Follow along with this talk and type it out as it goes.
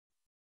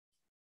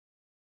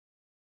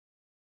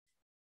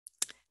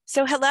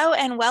So hello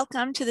and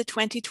welcome to the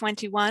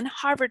 2021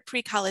 Harvard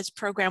Pre-College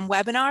Program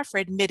webinar for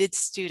admitted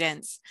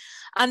students.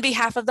 On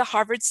behalf of the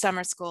Harvard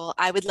Summer School,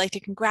 I would like to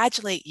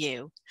congratulate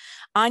you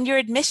on your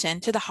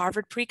admission to the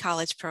Harvard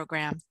Pre-College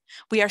Program.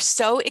 We are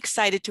so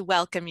excited to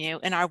welcome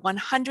you in our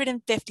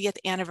 150th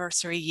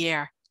anniversary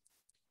year.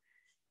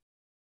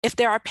 If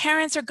there are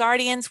parents or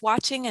guardians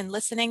watching and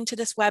listening to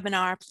this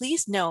webinar,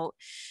 please note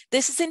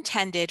this is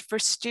intended for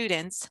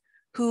students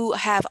who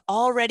have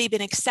already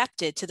been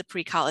accepted to the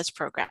pre-college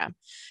program.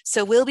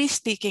 So we'll be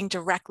speaking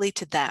directly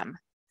to them,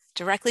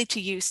 directly to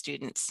you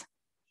students.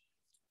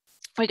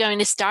 We're going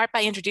to start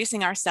by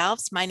introducing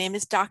ourselves. My name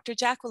is Dr.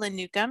 Jacqueline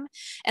Newcomb,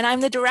 and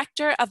I'm the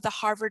director of the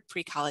Harvard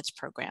Pre-College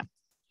Program.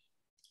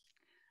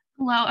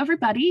 Hello,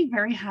 everybody.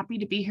 Very happy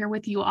to be here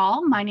with you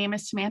all. My name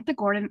is Samantha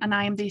Gordon, and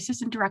I am the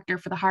assistant director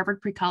for the Harvard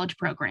Pre-College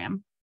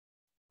Program.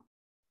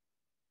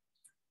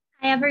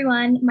 Hi,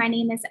 everyone. My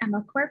name is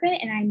Emma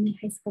Corbett, and I'm the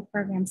high school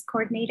programs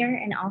coordinator,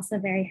 and also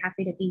very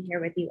happy to be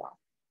here with you all.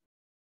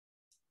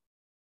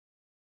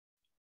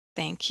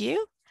 Thank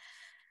you.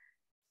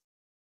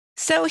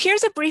 So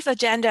here's a brief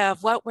agenda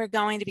of what we're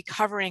going to be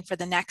covering for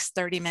the next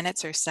 30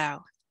 minutes or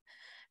so.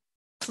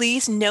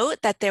 Please note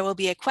that there will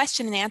be a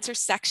question and answer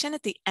section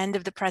at the end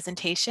of the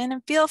presentation,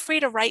 and feel free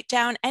to write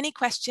down any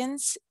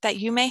questions that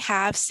you may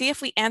have, see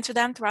if we answer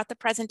them throughout the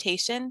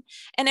presentation.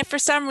 And if for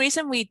some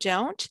reason we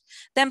don't,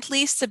 then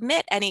please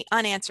submit any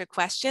unanswered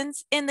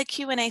questions in the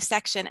Q&A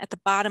section at the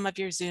bottom of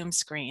your Zoom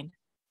screen.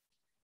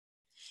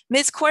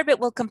 Ms. Corbett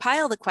will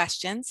compile the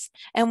questions,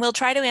 and we'll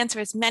try to answer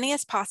as many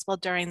as possible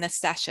during this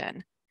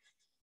session.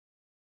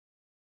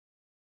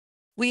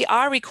 We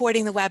are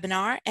recording the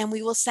webinar, and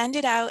we will send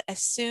it out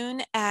as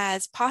soon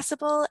as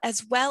possible,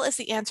 as well as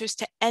the answers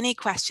to any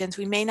questions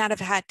we may not have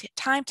had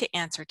time to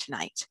answer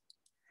tonight.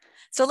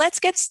 So let's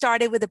get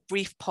started with a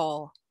brief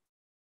poll.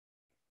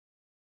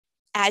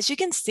 As you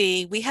can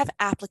see, we have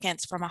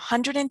applicants from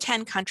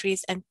 110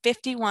 countries and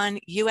 51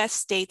 US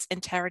states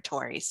and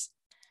territories.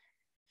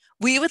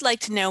 We would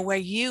like to know where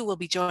you will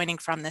be joining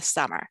from this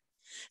summer.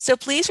 So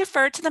please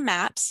refer to the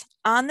maps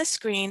on the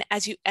screen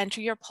as you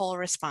enter your poll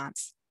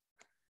response.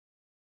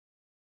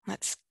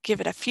 Let's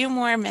give it a few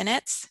more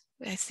minutes.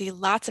 I see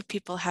lots of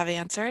people have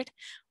answered.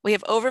 We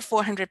have over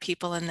 400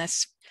 people in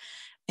this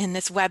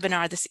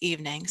webinar this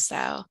evening.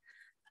 So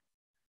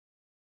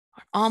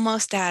we're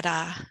almost at,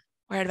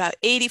 we're at about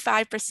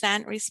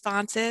 85%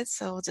 responses.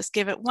 So we'll just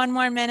give it one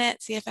more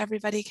minute, see if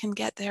everybody can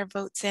get their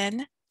votes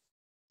in.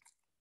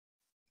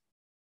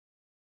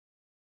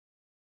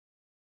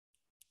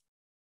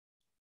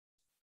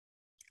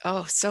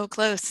 Oh, so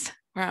close.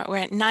 We're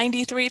at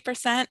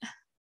 93%.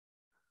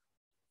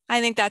 I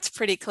think that's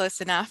pretty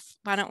close enough.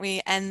 Why don't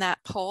we end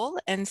that poll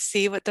and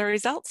see what the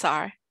results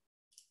are?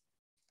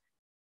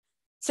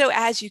 So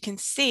as you can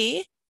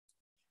see,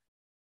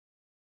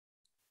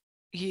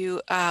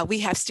 we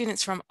have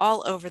students from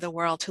all over the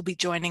world who'll be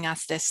joining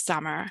us this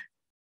summer.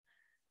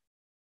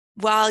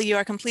 While you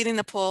are completing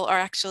the poll, or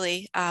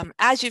actually,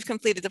 as you've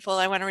completed the poll,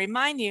 I want to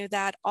remind you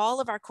that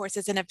all of our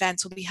courses and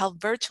events will be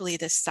held virtually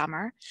this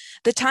summer.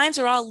 The times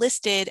are all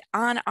listed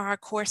on our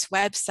course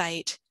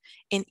website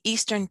in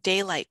Eastern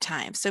Daylight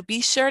Time. So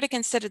be sure to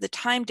consider the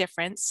time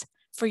difference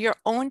for your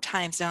own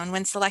time zone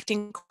when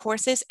selecting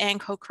courses and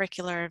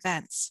co-curricular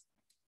events.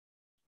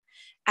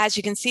 As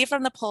you can see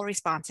from the poll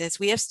responses,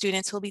 we have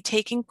students who will be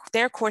taking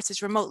their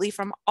courses remotely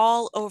from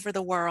all over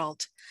the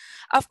world.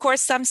 Of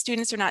course, some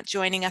students are not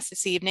joining us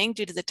this evening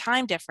due to the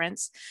time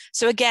difference.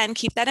 So again,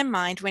 keep that in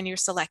mind when you're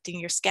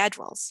selecting your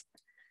schedules.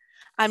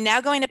 I'm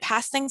now going to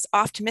pass things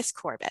off to Ms.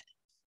 Corbett.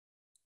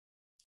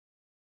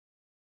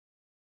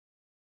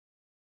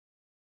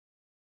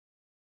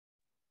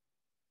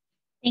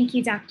 Thank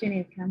you, Dr.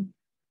 Newcomb.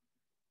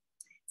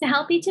 To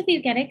help each of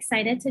you get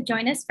excited to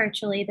join us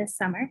virtually this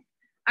summer,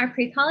 our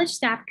pre-college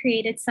staff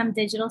created some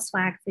digital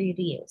swag for you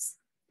to use.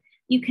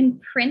 You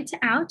can print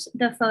out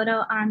the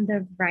photo on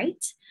the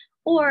right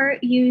or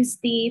use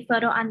the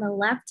photo on the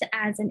left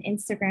as an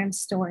Instagram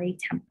story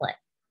template.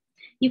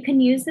 You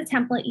can use the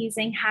template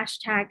using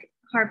hashtag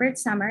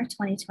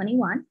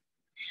HarvardSummer2021.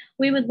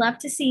 We would love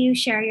to see you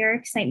share your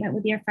excitement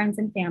with your friends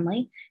and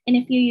family. And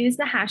if you use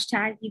the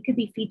hashtag, you could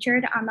be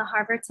featured on the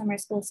Harvard Summer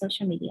School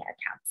social media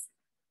accounts.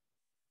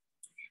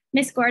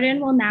 Ms.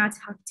 Gordon will now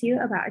talk to you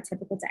about a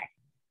typical day.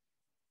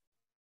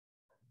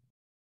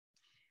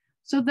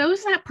 So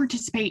those that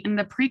participate in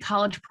the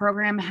pre-college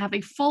program have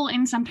a full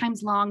and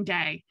sometimes long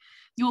day.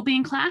 You will be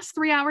in class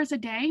 3 hours a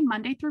day,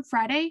 Monday through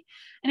Friday,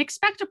 and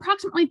expect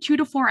approximately 2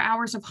 to 4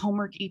 hours of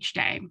homework each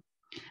day.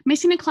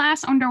 Missing a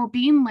class or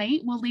being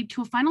late will lead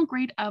to a final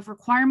grade of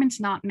requirements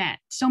not met.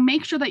 So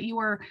make sure that you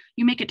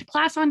make it to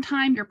class on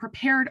time, you're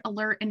prepared,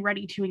 alert, and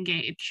ready to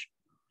engage.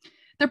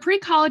 The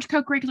pre-college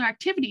co-curricular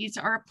activities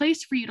are a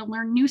place for you to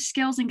learn new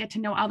skills and get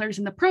to know others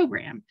in the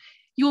program.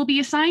 You will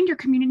be assigned your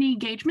community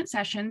engagement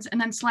sessions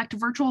and then select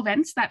virtual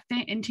events that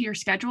fit into your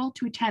schedule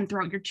to attend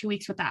throughout your 2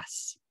 weeks with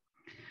us.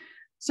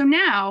 So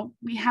now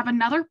we have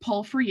another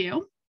poll for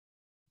you.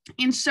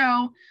 And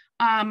so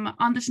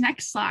on this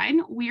next slide,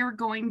 we are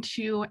going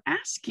to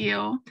ask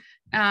you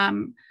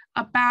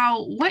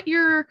about what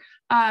you're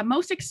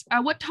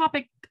what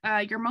topic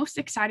you're most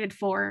excited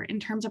for in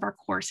terms of our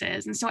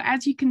courses. And so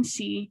as you can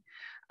see,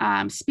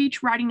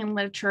 speech, writing and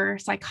literature,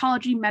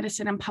 psychology,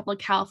 medicine and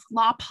public health,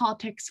 law,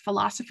 politics,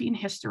 philosophy and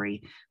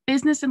history,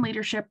 business and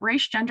leadership,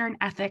 race, gender and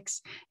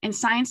ethics, and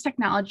science,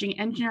 technology,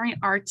 engineering,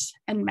 arts,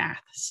 and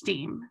math,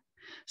 STEAM.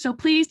 So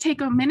please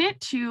take a minute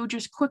to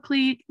just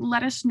quickly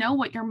let us know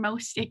what you're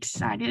most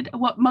excited,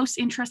 what most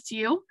interests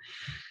you.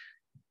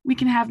 We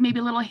can have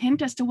maybe a little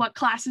hint as to what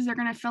classes are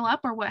going to fill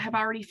up or what have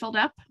already filled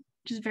up,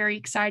 which is very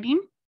exciting.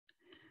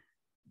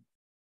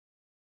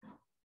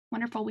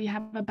 Wonderful. We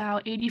have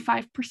about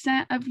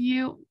 85% of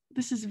you.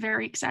 This is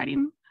very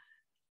exciting.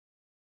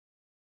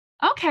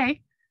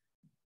 Okay.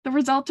 The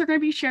results are going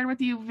to be shared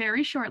with you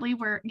very shortly.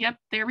 Yep,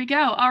 there we go.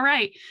 All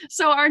right.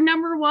 So our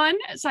number one,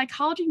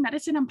 psychology,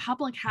 medicine, and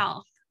public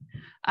health.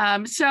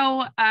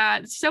 So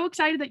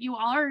excited that you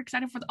all are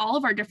excited for all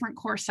of our different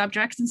course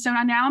subjects. And so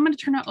now I'm going to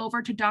turn it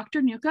over to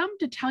Dr. Newcomb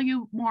to tell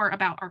you more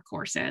about our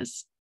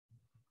courses.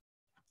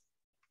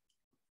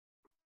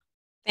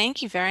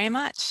 Thank you very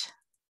much.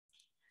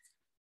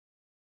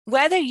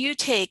 Whether you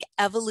take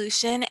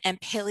evolution and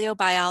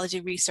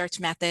paleobiology research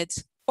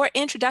methods or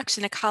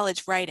introduction to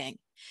college writing,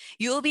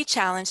 you will be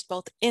challenged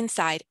both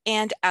inside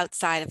and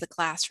outside of the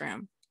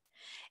classroom.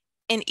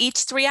 In each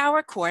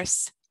 3-hour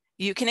course,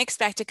 you can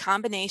expect a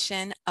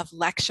combination of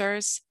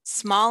lectures,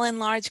 small and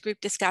large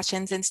group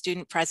discussions, and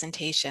student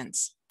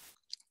presentations.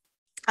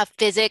 A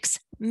physics,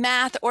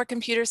 math, or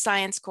computer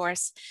science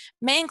course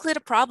may include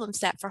a problem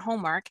set for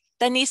homework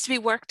that needs to be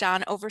worked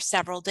on over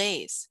several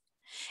days.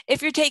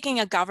 If you're taking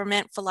a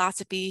government,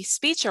 philosophy,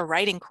 speech, or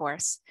writing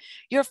course,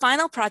 your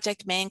final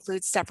project may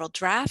include several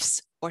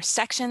drafts or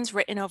sections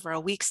written over a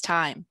week's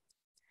time.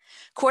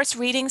 Course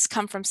readings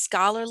come from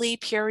scholarly,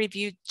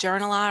 peer-reviewed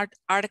journal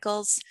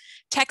articles,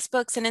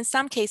 textbooks, and in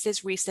some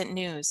cases, recent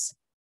news.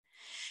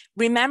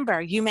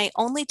 Remember, you may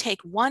only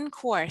take one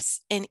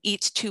course in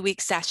each 2-week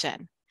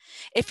session.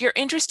 If you're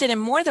interested in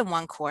more than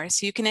one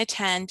course, you can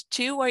attend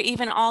 2 or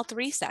even all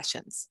 3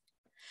 sessions.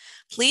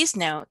 Please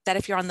note that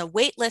if you're on the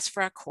wait list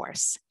for a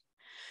course,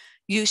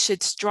 you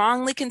should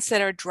strongly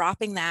consider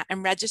dropping that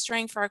and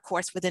registering for a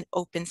course with an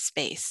open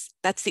space.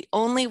 That's the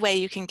only way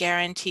you can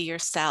guarantee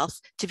yourself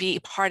to be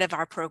part of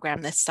our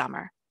program this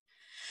summer.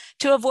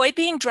 To avoid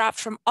being dropped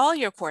from all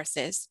your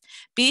courses,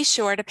 be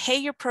sure to pay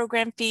your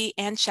program fee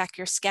and check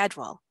your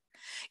schedule.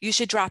 You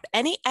should drop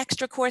any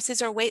extra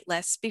courses or wait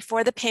lists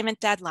before the payment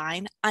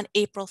deadline on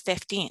April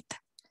 15th.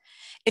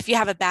 If you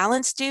have a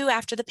balance due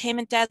after the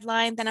payment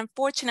deadline, then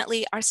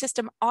unfortunately, our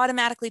system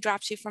automatically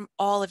drops you from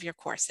all of your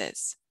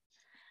courses.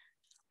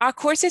 Our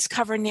courses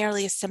cover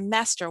nearly a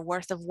semester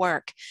worth of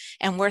work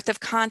and worth of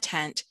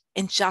content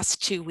in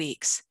just 2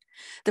 weeks.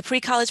 The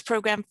pre-college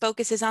program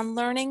focuses on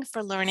learning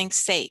for learning's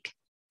sake.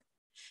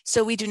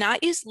 So we do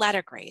not use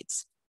letter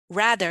grades.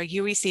 Rather,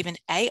 you receive an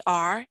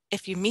AR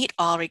if you meet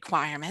all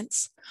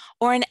requirements,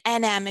 or an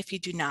NM if you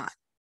do not.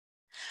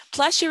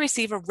 Plus, you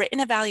receive a written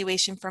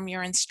evaluation from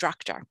your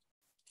instructor.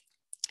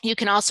 You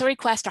can also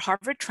request a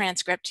Harvard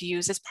transcript to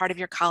use as part of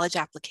your college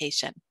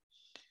application.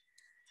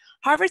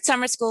 Harvard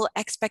Summer School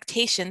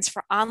expectations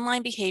for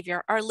online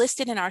behavior are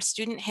listed in our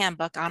student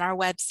handbook on our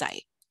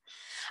website.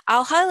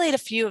 I'll highlight a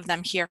few of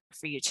them here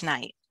for you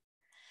tonight.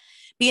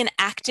 Be an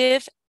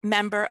active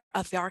member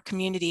of our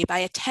community by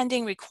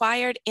attending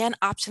required and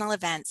optional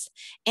events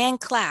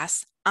and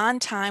class on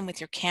time with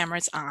your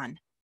cameras on.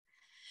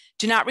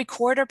 Do not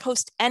record or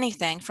post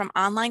anything from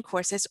online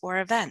courses or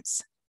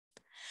events.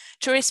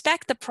 To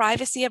respect the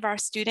privacy of our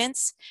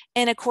students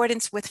in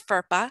accordance with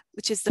FERPA,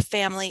 which is the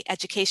Family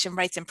Education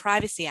Rights and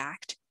Privacy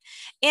Act,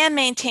 and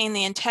maintain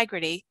the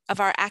integrity of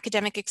our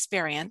academic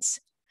experience,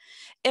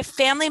 if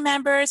family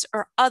members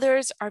or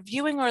others are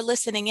viewing or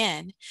listening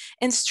in,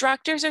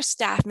 instructors or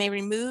staff may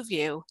remove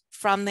you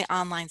from the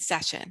online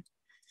session.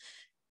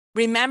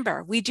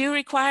 Remember, we do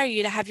require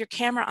you to have your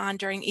camera on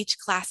during each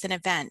class and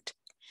event.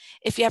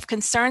 If you have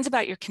concerns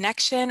about your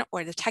connection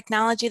or the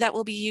technology that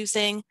we'll be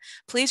using,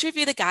 please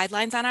review the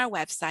guidelines on our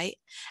website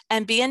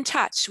and be in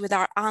touch with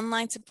our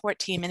online support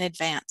team in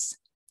advance.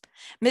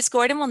 Ms.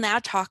 Gordon will now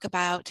talk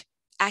about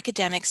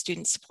academic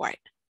student support.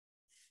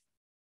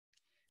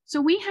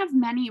 So we have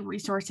many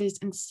resources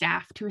and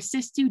staff to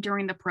assist you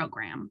during the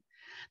program.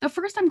 The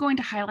first I'm going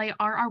to highlight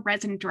are our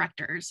resident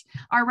directors.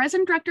 Our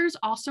resident directors,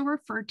 also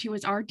referred to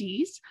as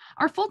RDs,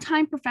 are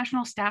full-time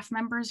professional staff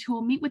members who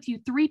will meet with you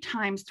 3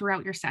 times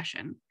throughout your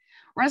session.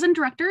 Resident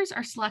directors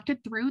are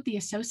selected through the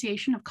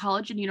Association of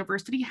College and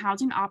University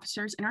Housing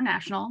Officers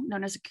International,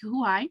 known as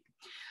ACUHI,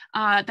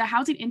 the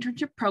Housing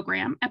Internship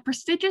Program, a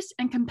prestigious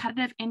and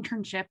competitive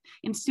internship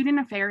in student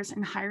affairs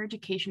and higher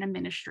education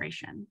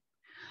administration.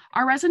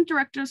 Our resident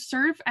directors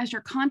serve as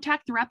your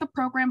contact throughout the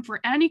program for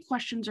any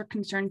questions or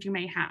concerns you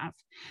may have.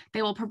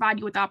 They will provide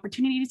you with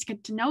opportunities to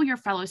get to know your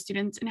fellow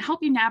students and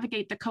help you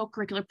navigate the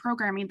co-curricular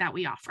programming that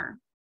we offer.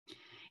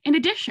 In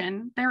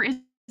addition, there is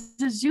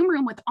a Zoom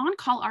room with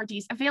on-call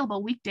RDs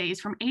available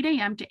weekdays from 8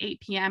 a.m. to 8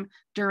 p.m.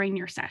 during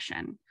your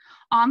session.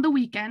 On the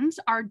weekends,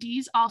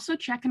 RDs also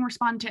check and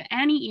respond to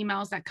any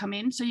emails that come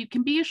in, so you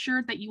can be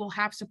assured that you will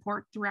have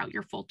support throughout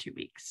your full 2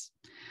 weeks.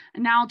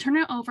 And now I'll turn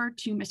it over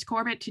to Ms.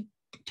 Corbett to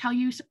tell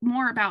you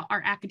more about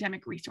our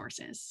academic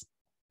resources.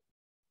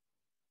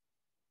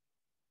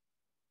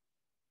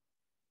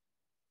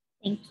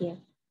 Thank you.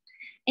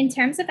 In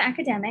terms of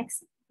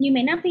academics, you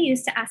may not be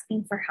used to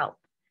asking for help.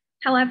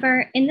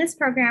 However, in this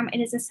program,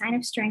 it is a sign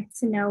of strength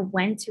to know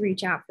when to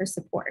reach out for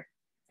support.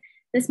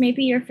 This may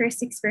be your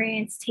first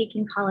experience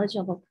taking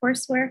college-level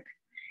coursework,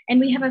 and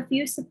we have a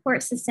few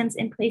support systems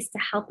in place to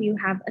help you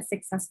have a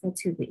successful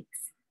 2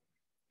 weeks.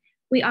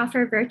 We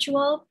offer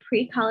virtual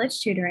pre-college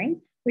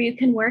tutoring, where you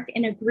can work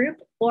in a group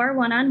or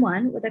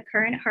one-on-one with a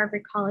current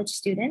Harvard College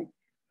student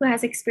who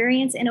has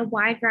experience in a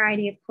wide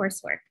variety of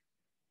coursework.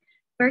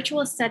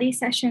 Virtual study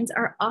sessions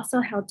are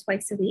also held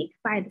twice a week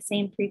by the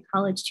same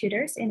pre-college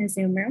tutors in a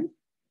Zoom room.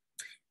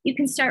 You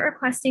can start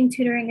requesting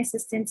tutoring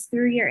assistance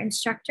through your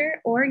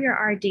instructor or your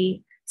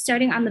RD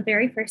starting on the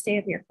very first day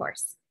of your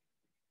course.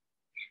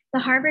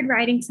 The Harvard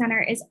Writing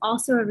Center is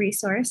also a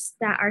resource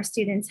that our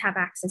students have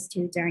access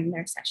to during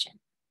their session.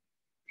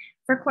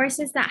 For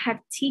courses that have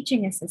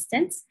teaching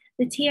assistants,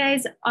 the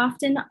TAs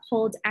often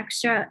hold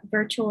extra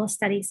virtual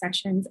study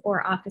sessions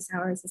or office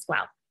hours as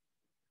well.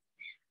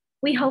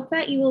 We hope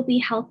that you will be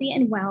healthy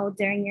and well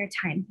during your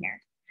time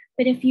here.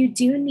 But if you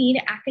do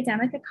need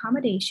academic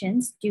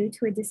accommodations due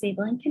to a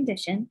disabling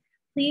condition,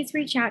 please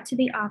reach out to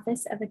the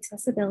Office of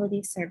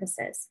Accessibility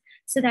Services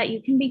so that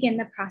you can begin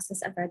the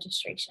process of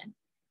registration.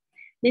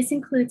 This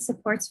includes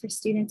supports for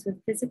students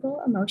with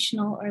physical,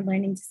 emotional, or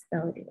learning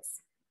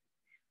disabilities.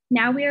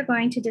 Now we are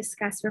going to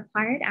discuss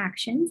required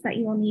actions that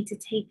you will need to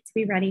take to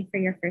be ready for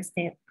your first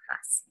day of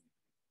class.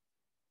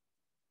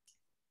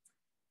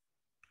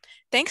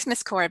 Thanks,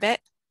 Ms.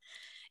 Corbett.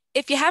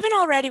 If you haven't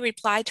already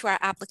replied to our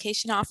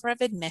application offer of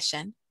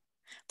admission,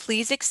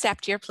 please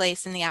accept your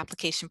place in the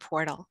application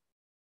portal.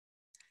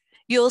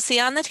 You'll see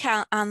on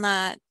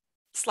the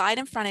slide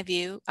in front of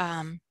you,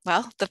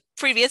 the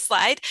previous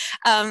slide,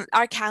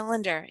 our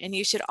calendar, and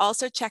you should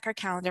also check our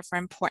calendar for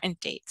important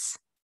dates.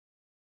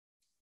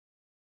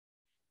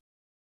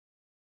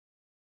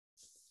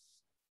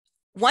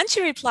 Once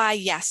you reply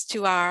yes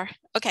to our,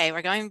 okay,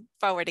 we're going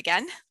forward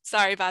again.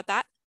 Sorry about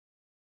that.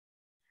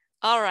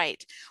 All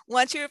right,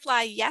 once you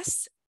reply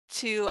yes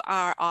to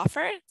our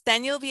offer,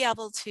 then you'll be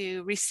able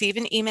to receive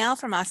an email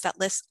from us that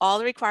lists all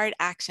the required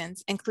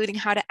actions, including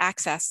how to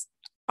access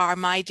our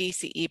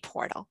MyDCE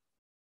portal.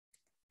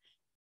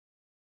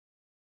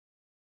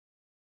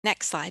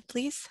 Next slide,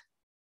 please.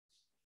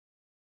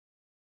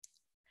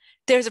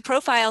 There's a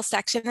profile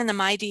section in the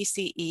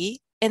MyDCE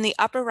in the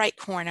upper right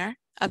corner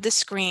of the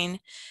screen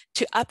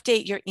to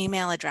update your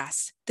email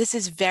address. This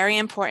is very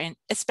important,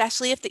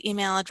 especially if the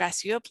email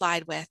address you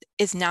applied with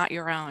is not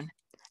your own.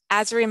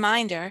 As a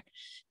reminder,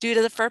 due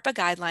to the FERPA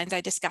guidelines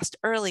I discussed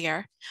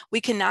earlier,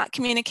 we cannot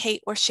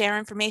communicate or share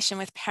information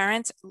with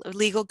parents,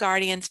 legal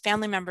guardians,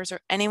 family members, or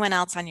anyone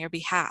else on your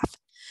behalf.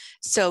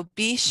 So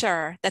be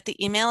sure that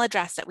the email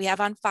address that we have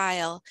on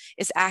file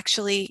is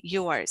actually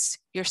yours,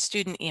 your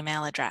student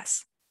email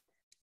address.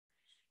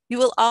 You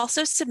will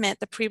also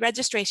submit the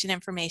pre-registration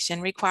information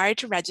required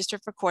to register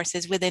for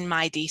courses within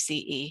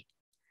MyDCE.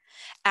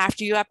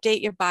 After you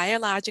update your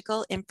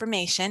biological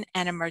information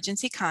and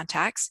emergency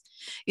contacts,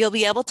 you'll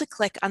be able to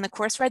click on the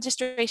course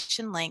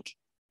registration link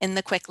in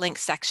the quick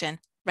links section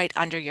right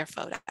under your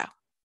photo.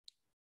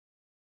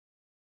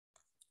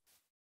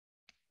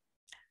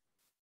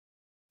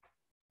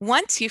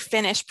 Once you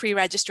finish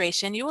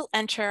pre-registration, you will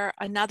enter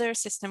another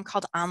system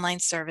called Online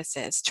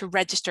Services to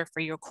register for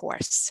your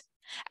course.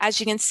 As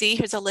you can see,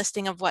 here's a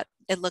listing of what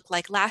it looked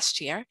like last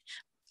year,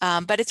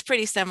 but it's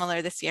pretty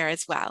similar this year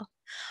as well.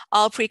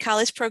 All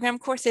pre-college program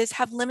courses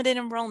have limited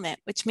enrollment,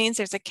 which means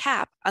there's a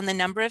cap on the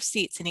number of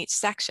seats in each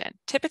section,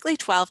 typically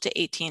 12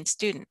 to 18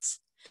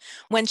 students.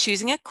 When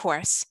choosing a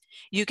course,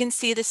 you can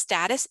see the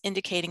status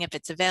indicating if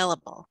it's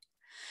available.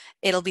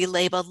 It'll be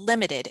labeled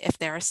limited if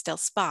there are still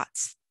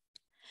spots.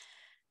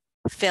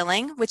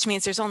 Filling, which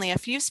means there's only a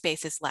few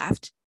spaces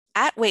left.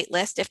 At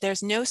waitlist if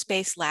there's no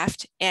space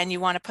left and you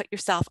want to put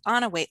yourself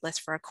on a waitlist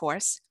for a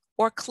course,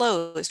 or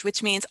closed,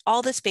 which means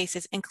all the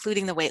spaces,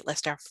 including the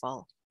waitlist, are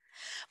full.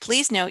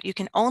 Please note you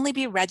can only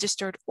be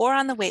registered or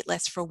on the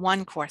waitlist for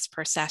one course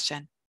per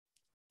session.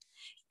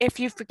 If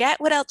you forget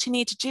what else you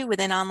need to do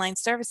within Online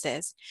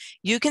Services,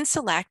 you can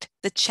select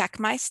the Check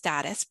My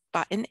Status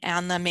button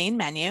on the main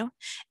menu,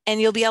 and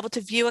you'll be able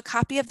to view a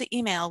copy of the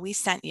email we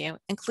sent you,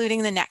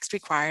 including the next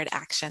required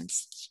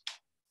actions.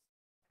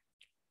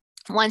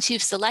 Once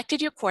you've selected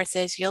your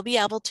courses, you'll be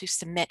able to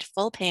submit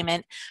full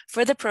payment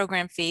for the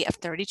program fee of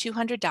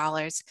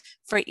 $3,200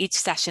 for each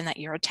session that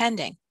you're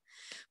attending.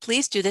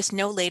 Please do this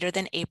no later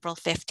than April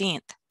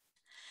 15th.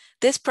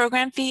 This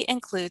program fee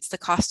includes the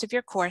cost of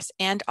your course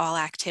and all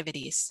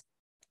activities.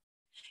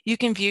 You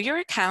can view your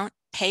account,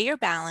 pay your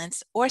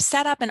balance, or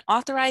set up an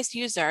authorized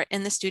user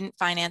in the Student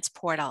Finance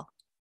portal.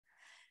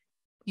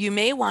 You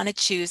may want to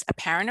choose a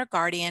parent or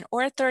guardian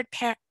or a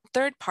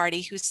third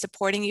party who's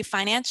supporting you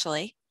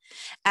financially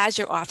as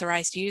your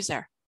authorized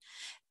user.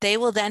 They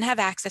will then have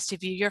access to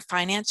view your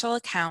financial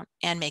account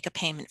and make a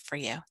payment for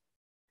you.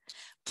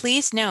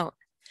 Please note,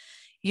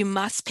 you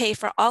must pay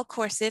for all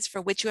courses for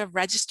which you have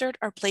registered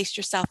or placed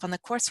yourself on the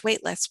course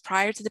waitlist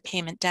prior to the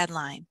payment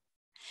deadline.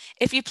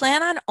 If you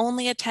plan on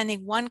only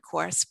attending one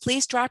course,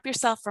 please drop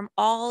yourself from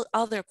all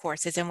other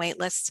courses and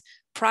waitlists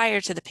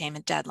prior to the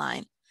payment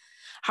deadline.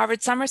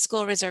 Harvard Summer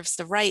School reserves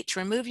the right to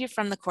remove you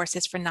from the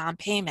courses for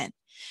non-payment.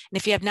 And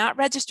if you have not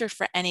registered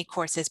for any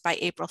courses by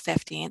April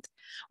 15th,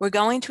 we're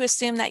going to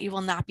assume that you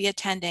will not be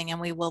attending and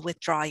we will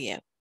withdraw you.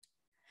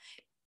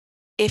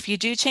 If you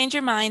do change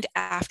your mind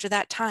after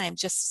that time,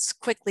 just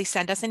quickly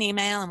send us an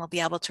email and we'll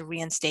be able to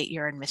reinstate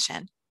your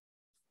admission.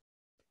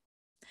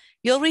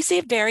 You'll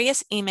receive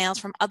various emails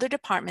from other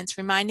departments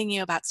reminding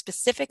you about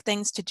specific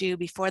things to do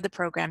before the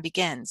program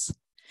begins.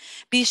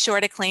 Be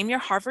sure to claim your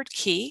Harvard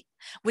key,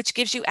 which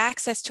gives you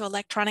access to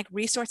electronic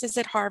resources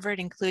at Harvard,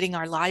 including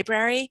our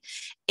library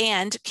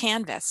and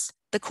Canvas,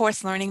 the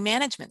course learning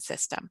management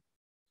system.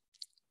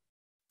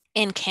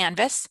 In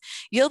Canvas,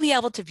 you'll be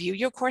able to view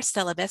your course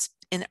syllabus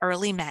in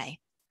early May.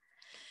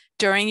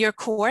 During your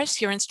course,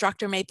 your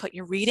instructor may put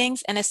your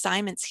readings and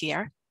assignments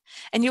here,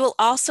 and you will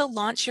also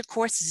launch your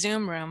course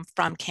Zoom room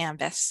from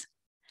Canvas.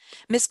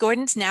 Ms.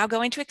 Gordon's now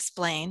going to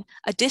explain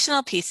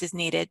additional pieces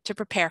needed to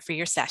prepare for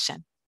your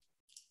session.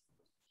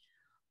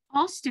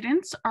 All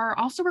students are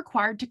also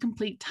required to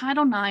complete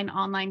Title IX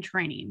online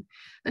training.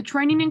 The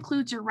training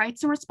includes your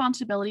rights and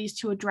responsibilities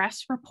to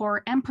address,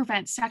 report, and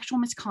prevent sexual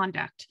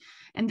misconduct,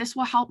 and this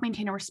will help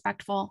maintain a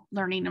respectful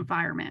learning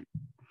environment.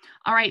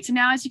 All right, so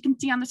now as you can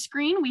see on the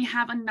screen, we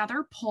have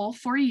another poll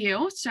for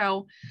you.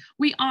 So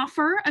we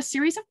offer a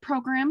series of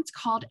programs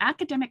called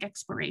Academic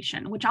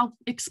Exploration, which I'll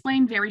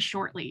explain very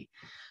shortly.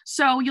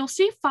 So you'll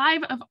see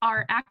 5 of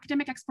our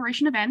academic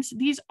exploration events.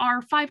 These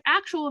are 5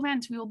 actual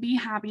events we will be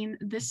having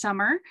this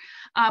summer.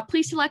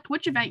 Please select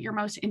which event you're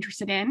most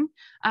interested in.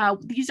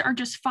 These are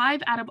just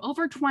 5 out of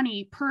over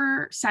 20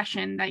 per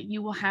session that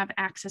you will have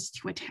access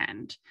to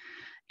attend.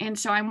 And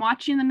so I'm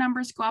watching the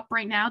numbers go up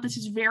right now. This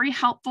is very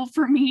helpful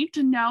for me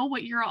to know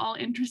what you're all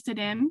interested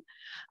in.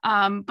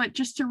 But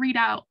just to read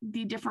out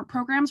the different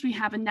programs, we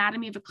have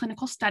Anatomy of a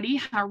Clinical Study,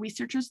 how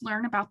researchers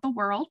learn about the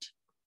world.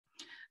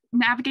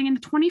 Navigating the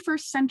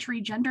 21st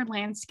Century Gender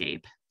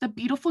Landscape, The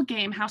Beautiful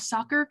Game, how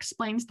soccer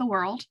explains the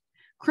world.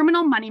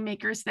 Criminal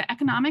Moneymakers, the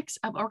Economics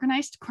of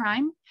Organized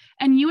Crime,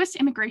 and U.S.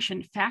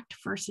 Immigration, Fact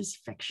versus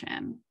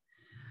Fiction.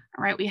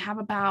 All right, we have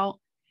about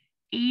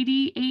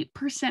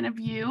 88% of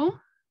you.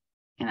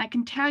 And I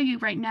can tell you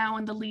right now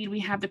in the lead,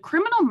 we have the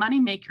Criminal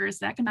Moneymakers,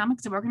 the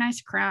Economics of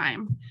Organized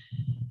Crime.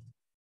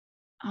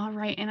 All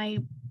right,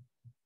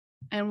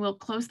 and we'll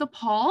close the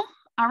poll.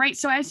 All right,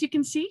 so as you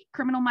can see,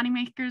 Criminal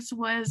Moneymakers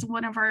was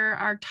one of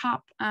our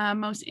top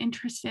most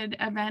interested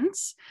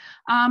events.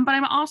 But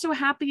I'm also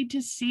happy to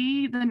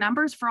see the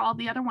numbers for all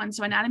the other ones.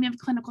 So Anatomy of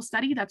Clinical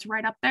Study, that's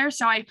right up there.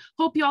 So I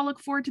hope you all look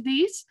forward to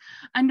these,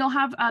 and you'll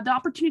have the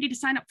opportunity to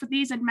sign up for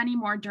these and many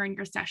more during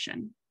your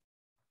session.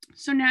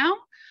 So now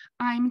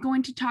I'm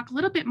going to talk a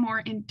little bit more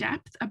in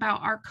depth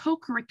about our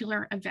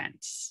co-curricular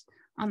events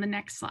on the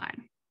next slide.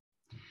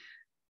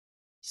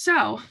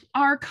 So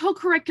our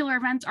co-curricular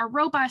events are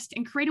robust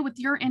and created with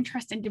your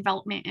interest and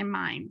development in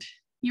mind.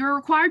 You are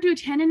required to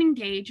attend and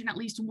engage in at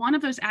least one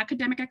of those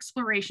academic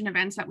exploration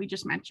events that we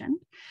just mentioned,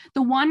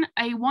 a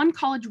one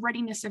college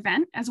readiness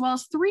event, as well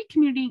as 3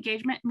 community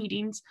engagement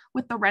meetings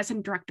with the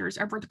resident directors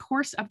over the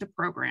course of the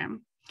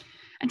program.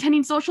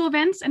 Attending social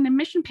events and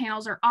admission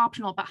panels are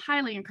optional, but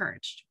highly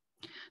encouraged.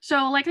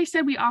 So like I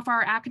said, we offer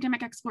our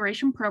academic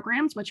exploration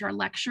programs, which are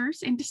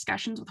lectures and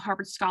discussions with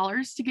Harvard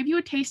scholars to give you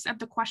a taste of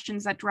the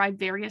questions that drive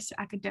various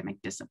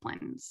academic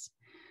disciplines.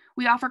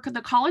 We offer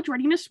the college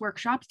readiness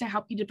workshops to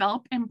help you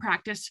develop and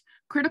practice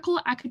critical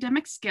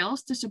academic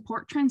skills to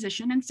support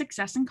transition and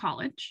success in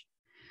college.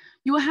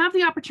 You will have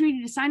the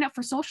opportunity to sign up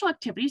for social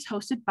activities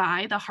hosted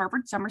by the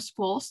Harvard Summer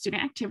School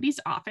Student Activities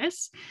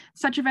Office.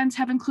 Such events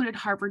have included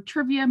Harvard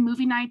trivia,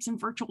 movie nights, and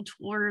virtual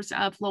tours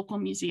of local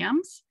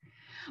museums.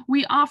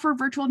 We offer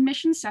virtual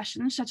admission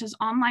sessions such as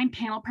online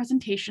panel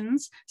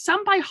presentations,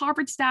 some by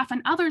Harvard staff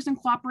and others in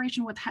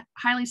cooperation with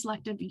highly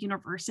selective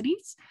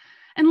universities.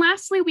 And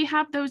lastly, we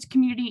have those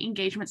community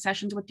engagement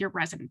sessions with your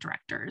resident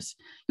directors.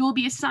 You will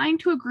be assigned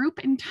to a group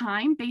in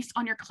time based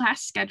on your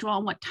class schedule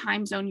and what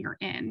time zone you're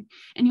in.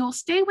 And you'll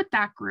stay with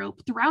that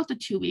group throughout the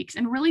 2 weeks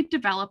and really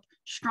develop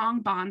strong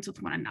bonds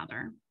with one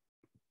another.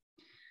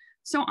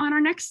 So on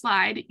our next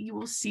slide, you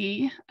will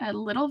see a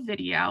little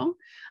video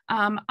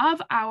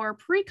of our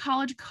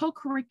pre-college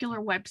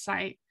co-curricular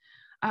website,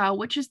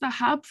 which is the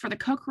hub for the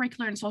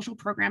co-curricular and social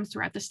programs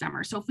throughout the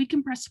summer. So if we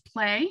can press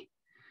play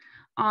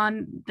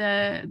on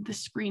the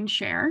screen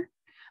share.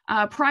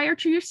 Prior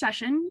to your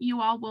session,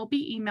 you all will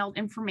be emailed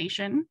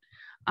information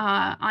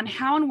on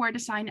how and where to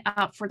sign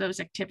up for those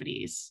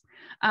activities.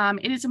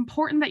 It is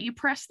important that you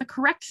press the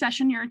correct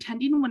session you're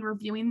attending when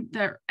reviewing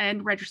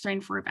and registering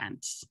for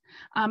events.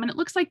 And it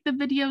looks like the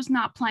video is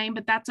not playing,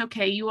 but that's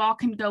okay. You all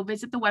can go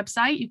visit the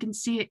website. You can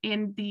see it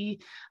in the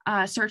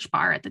search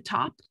bar at the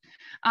top.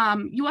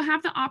 You will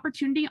have the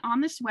opportunity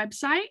on this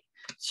website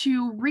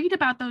to read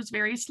about those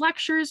various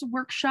lectures,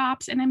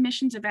 workshops, and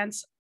admissions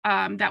events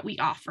that we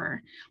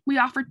offer. We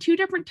offer two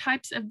different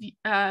types of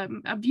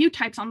view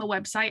types on the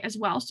website as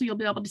well, so you'll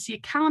be able to see a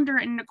calendar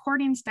and an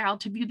accordion style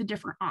to view the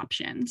different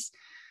options.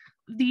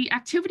 The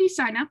activity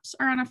signups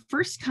are on a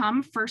first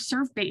come, first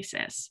served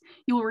basis.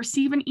 You will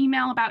receive an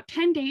email about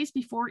 10 days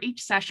before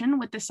each session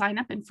with the sign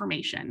up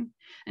information,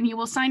 and you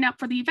will sign up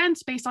for the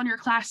events based on your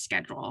class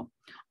schedule.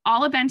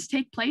 All events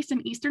take place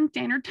in Eastern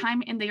Standard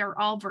Time, and they are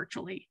all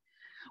virtually.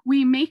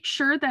 We make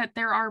sure that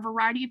there are a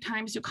variety of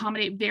times to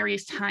accommodate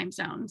various time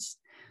zones.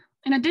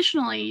 And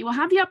additionally, you will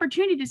have the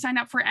opportunity to sign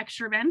up for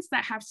extra events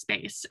that have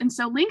space. And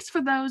so links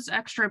for those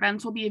extra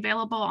events will be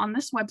available on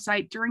this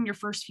website during your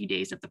first few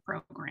days of the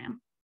program.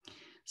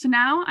 So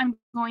now I'm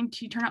going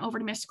to turn it over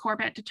to Ms.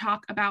 Corbett to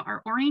talk about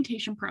our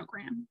orientation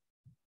program.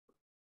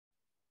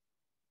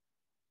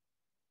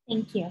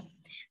 Thank you.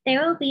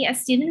 There will be a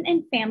student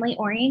and family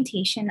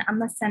orientation on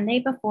the Sunday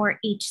before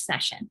each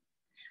session.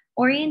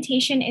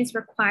 Orientation is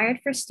required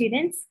for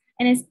students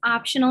and is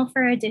optional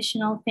for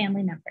additional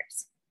family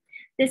members.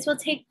 This will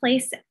take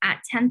place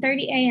at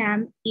 10:30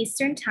 a.m.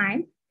 Eastern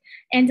Time,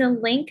 and a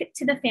link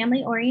to the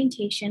family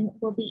orientation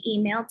will be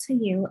emailed to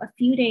you a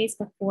few days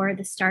before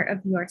the start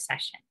of your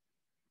session.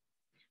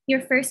 Your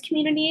first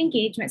community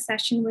engagement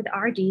session with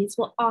RDs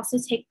will also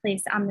take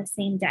place on the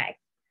same day.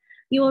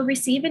 You will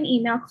receive an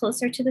email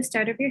closer to the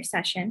start of your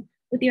session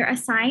with your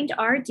assigned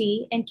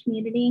RD and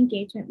community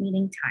engagement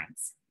meeting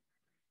times.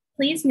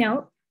 Please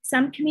note,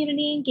 some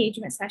community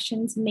engagement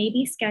sessions may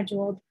be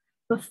scheduled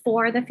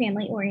before the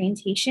family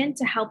orientation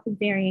to help with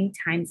varying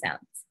time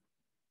zones.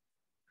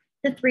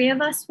 The three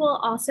of us will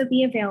also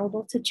be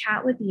available to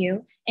chat with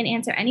you and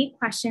answer any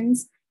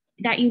questions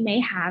that you may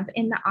have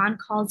in the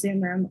on-call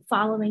Zoom room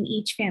following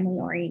each family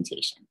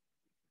orientation.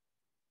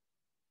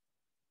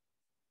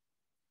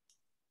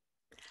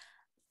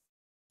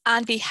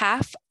 On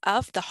behalf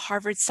of the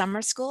Harvard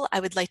Summer School,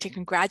 I would like to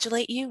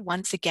congratulate you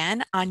once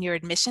again on your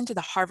admission to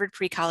the Harvard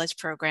Pre-College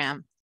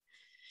program.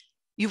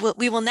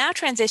 We will now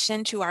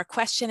transition to our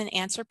question and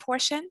answer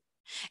portion.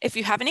 If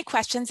you have any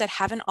questions that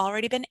haven't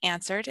already been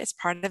answered as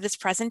part of this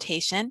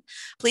presentation,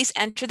 please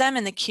enter them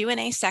in the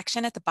Q&A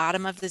section at the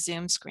bottom of the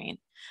Zoom screen.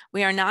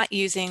 We are not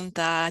using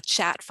the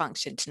chat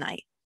function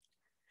tonight.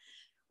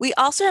 We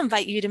also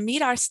invite you to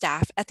meet our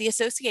staff at the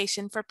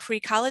Association for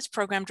Pre-College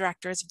Program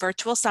Directors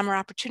Virtual Summer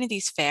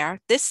Opportunities Fair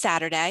this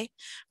Saturday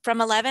from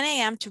 11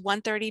 a.m. to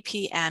 1:30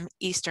 p.m.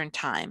 Eastern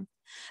Time.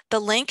 The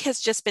link has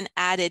just been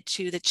added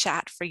to the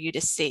chat for you to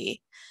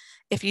see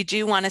if you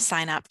do want to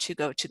sign up to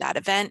go to that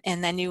event,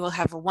 and then you will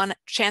have a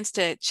chance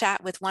to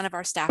chat with one of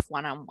our staff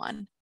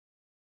one-on-one.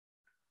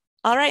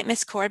 All right,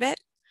 Ms. Corbett,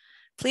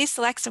 please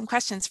select some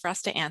questions for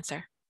us to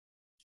answer.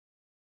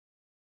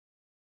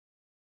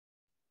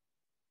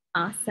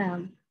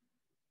 Awesome.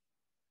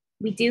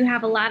 We do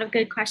have a lot of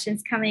good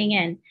questions coming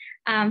in.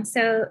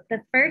 So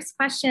the first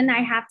question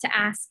I have to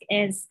ask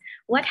is,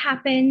 what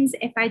happens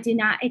if I do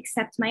not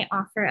accept my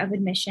offer of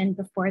admission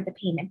before the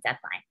payment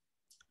deadline?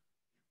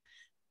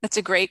 That's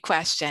a great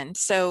question.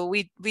 So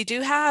we've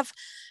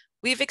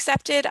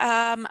accepted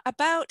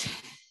about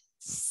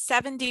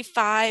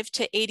 75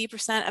 to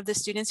 80% of the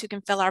students who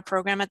can fill our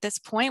program at this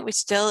point. We're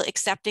still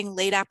accepting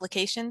late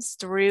applications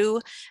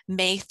through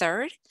May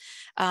 3rd.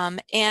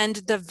 And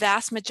the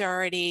vast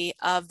majority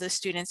of the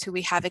students who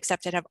we have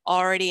accepted have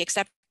already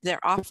accepted their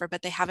offer,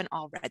 but they haven't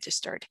all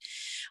registered.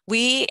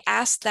 We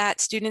ask that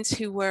students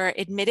who were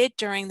admitted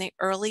during the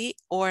early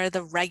or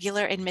the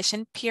regular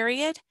admission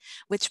period,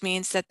 which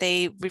means that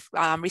they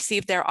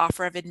received their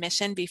offer of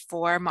admission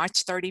before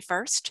March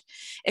 31st.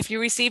 If you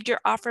received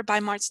your offer by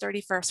March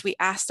 31st, we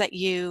ask that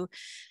you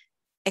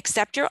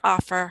accept your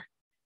offer,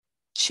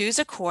 choose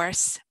a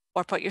course,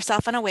 or put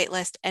yourself on a wait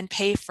list and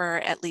pay for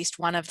at least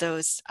one of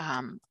those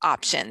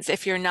options.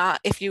 If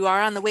you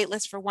are on the wait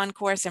list for one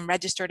course and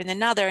registered in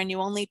another and you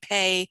only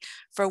pay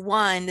for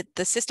one,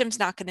 the system's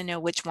not going to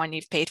know which one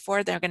you've paid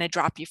for. They're going to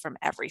drop you from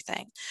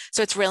everything.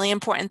 So it's really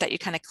important that you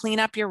kind of clean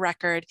up your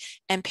record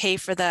and pay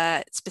for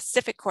the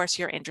specific course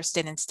you're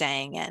interested in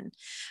staying in.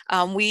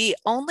 We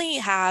only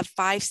have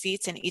 5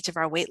 seats in each of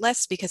our wait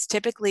lists because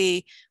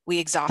typically we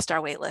exhaust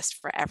our wait list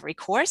for every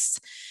course.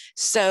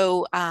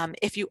 So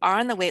if you are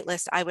on the wait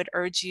list, I would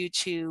urge you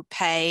to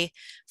pay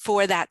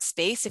for that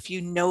space if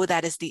you know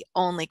that is the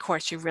only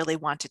course you really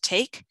want to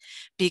take,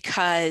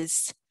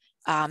 because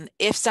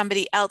if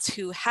somebody else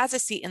who has a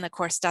seat in the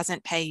course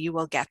doesn't pay, you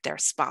will get their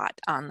spot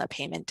on the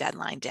payment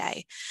deadline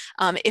day.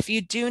 If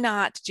you do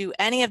not do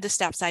any of the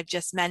steps I've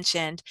just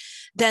mentioned,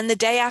 then the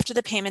day after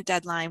the payment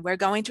deadline, we're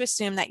going to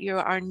assume that you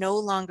are no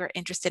longer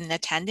interested in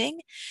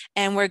attending,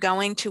 and we're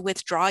going to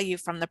withdraw you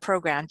from the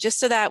program just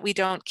so that we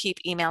don't keep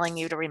emailing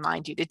you to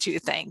remind you to do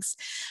things.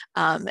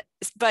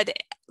 But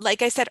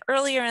like I said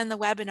earlier in the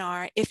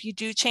webinar, if you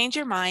do change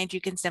your mind,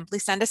 you can simply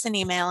send us an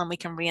email and we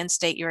can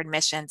reinstate your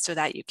admission so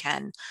that you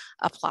can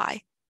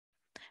apply.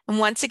 And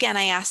once again,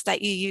 I ask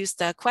that you use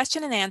the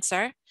question and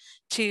answer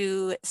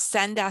to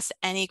send us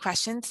any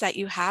questions that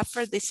you have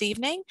for this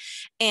evening.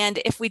 And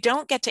if we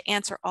don't get to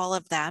answer all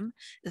of them,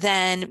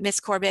 then Ms.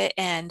 Corbett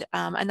and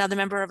another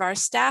member of our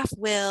staff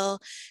will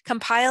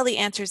compile the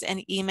answers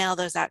and email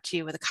those out to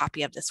you with a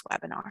copy of this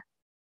webinar.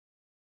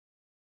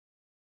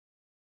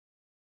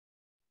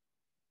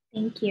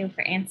 Thank you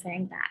for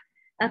answering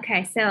that.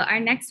 Okay, so our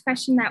next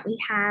question that we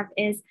have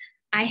is,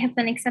 I have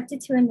been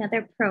accepted to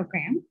another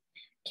program.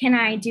 Can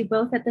I do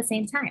both at the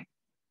same time?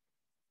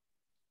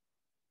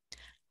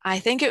 I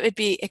think it would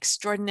be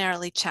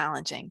extraordinarily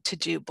challenging to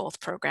do both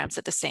programs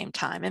at the same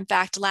time. In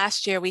fact,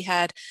 last year we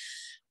had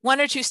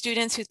 1 or 2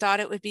 students who thought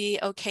it would be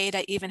okay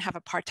to even have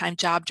a part-time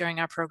job during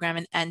our program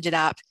and ended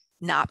up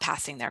not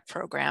passing their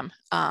program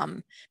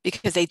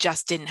because they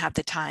just didn't have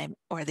the time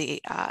or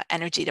the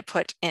energy to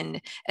put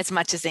in as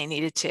much as they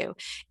needed to.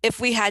 If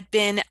we had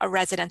been a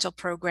residential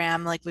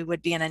program like we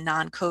would be in a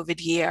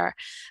non-COVID year,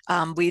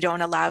 we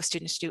don't allow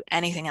students to do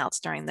anything else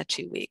during the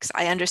 2 weeks.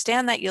 I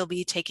understand that you'll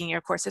be taking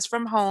your courses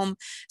from home,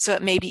 so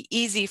it may be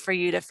easy for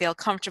you to feel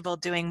comfortable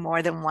doing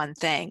more than one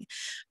thing,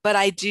 but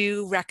I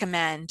do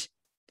recommend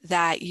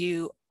that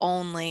you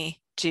only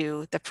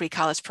do the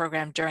pre-college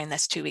program during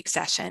this 2-week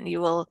session. You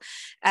will,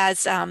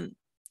 as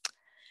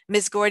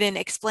Ms. Gordon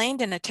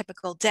explained, in a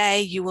typical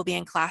day, you will be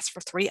in class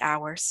for 3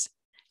 hours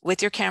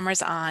with your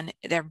cameras on.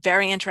 They're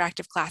very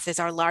interactive classes.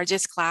 Our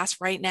largest class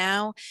right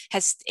now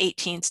has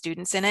 18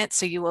 students in it,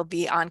 so you will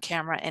be on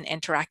camera and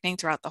interacting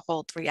throughout the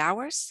whole 3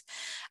 hours.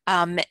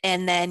 And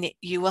then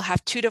you will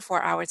have 2 to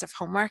 4 hours of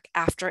homework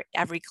after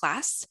every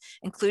class,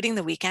 including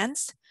the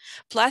weekends.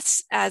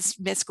 Plus, as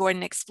Ms.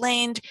 Gordon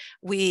explained,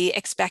 we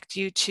expect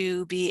you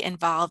to be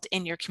involved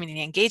in your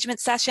community engagement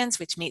sessions,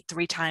 which meet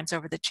 3 times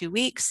over the 2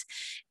 weeks,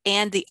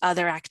 and the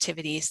other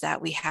activities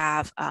that we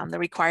have, the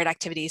required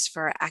activities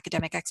for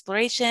academic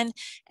exploration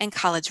and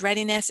college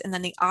readiness, and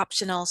then the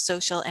optional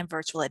social and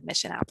virtual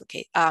admission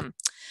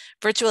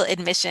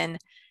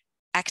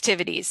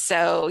activities.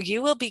 So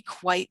you will be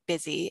quite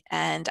busy,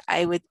 and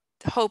I would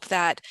hope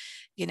that,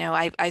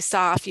 I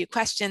saw a few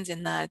questions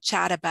in the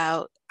chat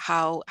about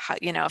how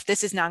if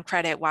this is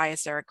non-credit, why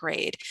is there a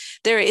grade?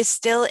 There is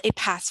still a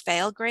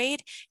pass-fail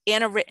grade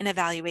and a written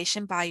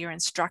evaluation by your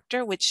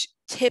instructor, which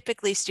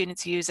typically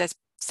students use as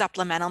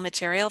supplemental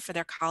material for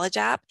their college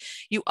app.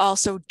 You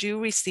also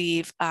do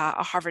receive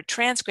a Harvard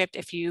transcript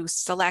if you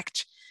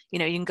select. You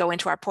can go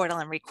into our portal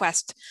and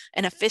request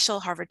an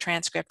official Harvard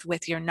transcript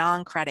with your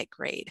non-credit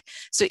grade.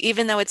 So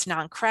even though it's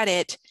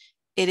non-credit,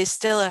 it is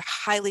still a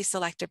highly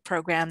selective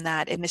program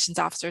that admissions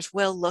officers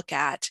will look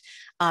at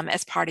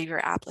as part of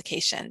your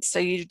application. So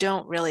you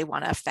don't really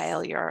want to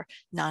fail your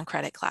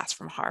non-credit class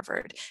from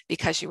Harvard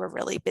because you were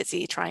really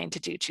busy trying to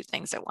do 2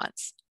 things at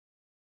once.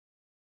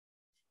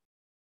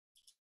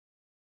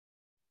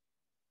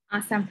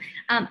 Awesome.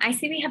 I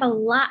see we have a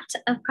lot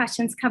of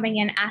questions coming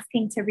in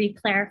asking to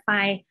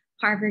re-clarify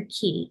Harvard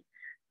Key.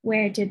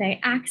 Where do they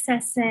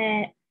access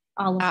it?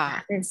 All of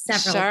that. There's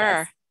several of Sure.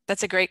 those.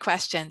 That's a great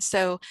question.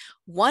 So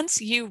once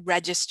you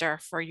register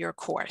for your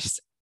course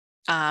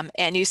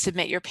and you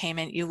submit your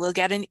payment, you will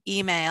get an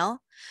email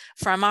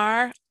from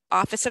our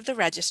Office of the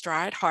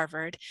Registrar at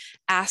Harvard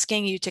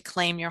asking you to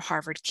claim your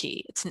Harvard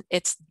key.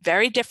 It's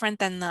very different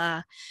than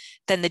the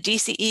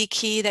DCE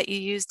key that you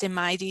used in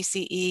My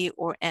DCE,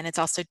 and it's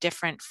also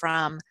different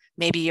from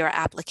maybe your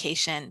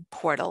application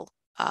portal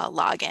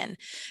login.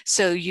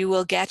 So you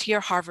will get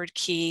your Harvard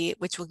key,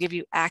 which will give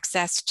you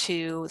access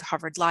to the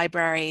Harvard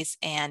libraries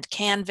and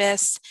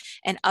Canvas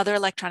and other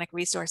electronic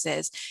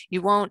resources.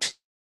 You'll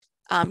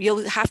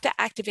have to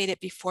activate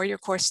it before your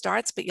course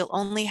starts, but you'll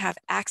only have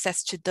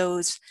access to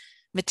those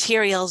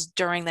materials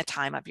during the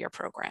time of your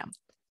program.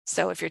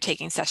 So if you're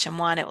taking session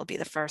 1, it will be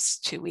the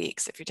first 2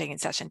 weeks. If you're taking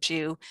session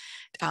 2,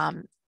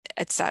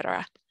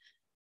 etc.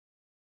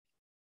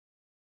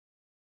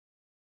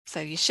 So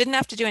you shouldn't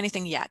have to do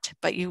anything yet,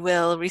 but you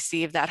will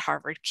receive that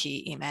Harvard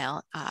key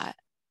email,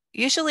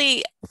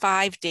 usually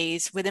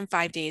within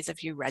 5 days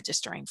of you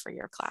registering for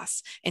your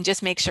class. And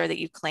just make sure that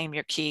you claim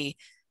your key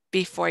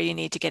before you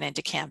need to get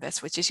into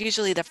Canvas, which is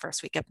usually the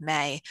first week of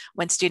May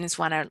when students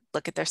want to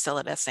look at their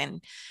syllabus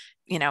and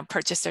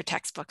purchase their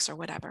textbooks or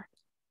whatever.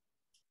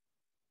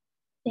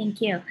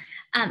 Thank you.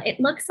 It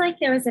looks like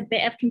there was a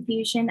bit of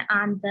confusion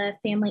on the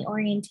family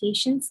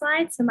orientation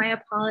slide, so my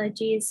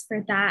apologies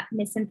for that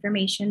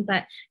misinformation,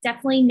 but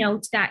definitely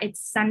note that it's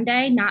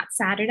Sunday, not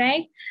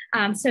Saturday.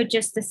 So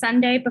just the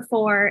Sunday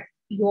before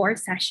your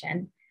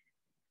session,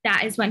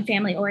 that is when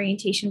family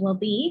orientation will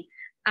be.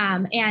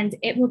 And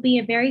it will be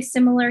a very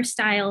similar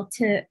style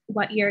to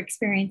what you're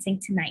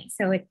experiencing tonight.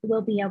 So it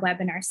will be a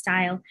webinar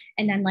style.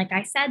 And then, like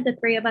I said, the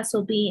 3 of us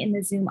will be in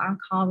the Zoom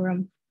on-call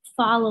room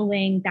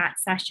following that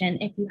session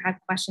if you have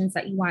questions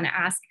that you want to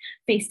ask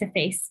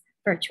face-to-face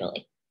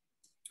virtually.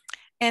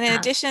 And in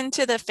addition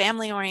to the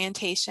family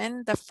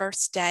orientation, the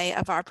first day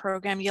of our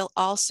program,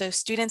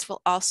 students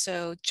will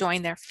also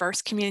join their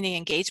first community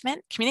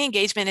engagement. Community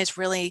engagement is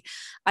really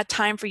a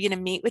time for you to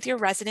meet with your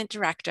resident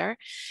director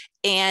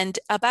and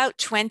about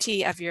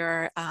 20 of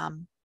your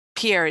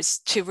peers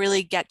to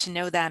really get to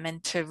know them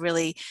and to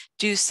really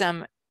do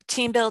some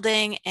team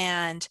building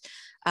and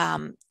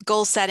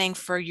goal setting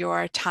for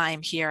your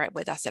time here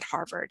with us at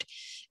Harvard.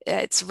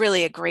 It's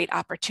really a great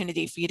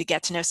opportunity for you to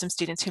get to know some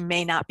students who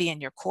may not be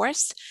in your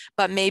course,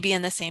 but maybe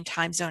in the same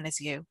time zone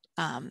as you.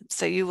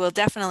 So you will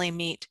definitely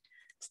meet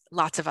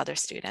lots of other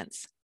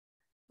students.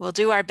 We'll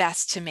do our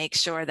best to make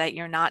sure that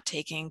you're not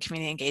taking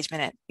community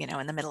engagement at,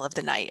 in the middle of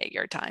the night at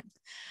your time.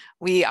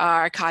 We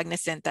are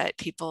cognizant that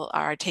people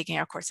are taking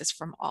our courses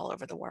from all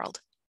over the world.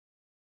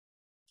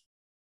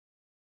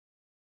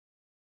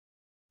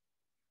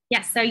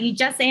 Yes, so you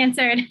just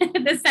answered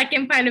the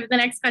second part of the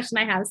next question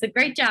I have. So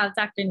great job,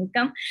 Dr.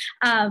 Newcomb.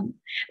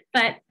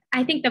 But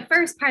I think the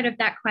first part of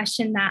that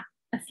question that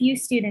a few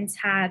students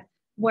had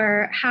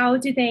were, how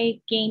do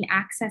they gain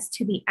access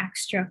to the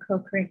extra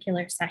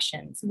co-curricular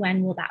sessions?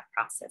 When will that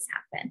process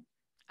happen?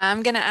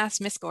 I'm going to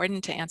ask Ms. Gordon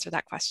to answer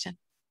that question.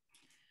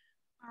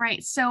 All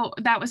right, so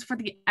that was for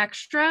the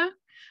extra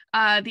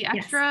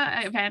Yes.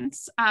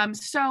 events.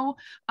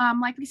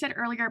 Like we said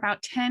earlier,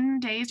 about 10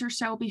 days or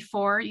so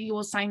before, you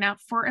will sign up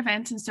for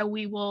events. And so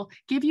we will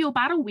give you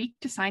about a week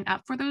to sign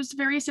up for those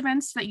various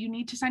events that you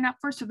need to sign up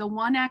for. So the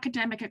one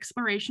academic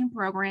exploration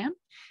program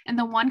and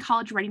the one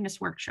college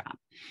readiness workshop.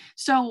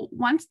 So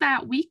once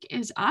that week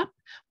is up,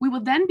 we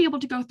will then be able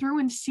to go through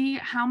and see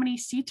how many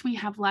seats we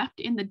have left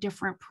in the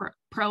different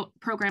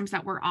programs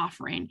that we're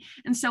offering.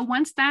 And so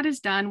once that is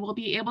done, we'll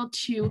be able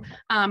to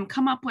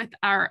come up with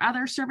our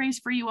other surveys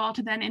for you all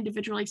to then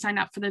individually sign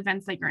up for the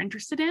events that you're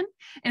interested in.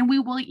 And we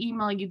will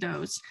email you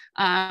those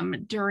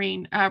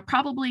during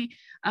probably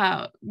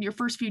your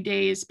first few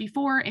days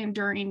before and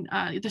during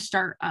the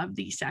start of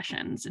these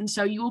sessions. And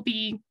so you will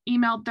be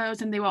emailed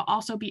those, and they will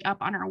also be up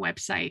on our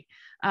website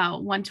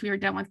once we are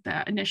done with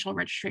the initial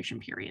registration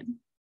period.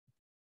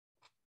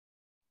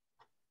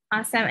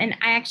 Awesome. And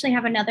I actually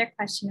have another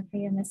question for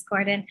you, Ms.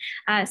 Gordon.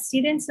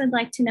 Students would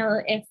like to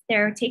know, if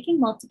they're taking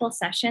multiple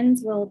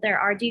sessions, will their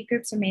RD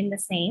groups remain the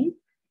same,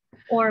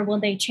 or will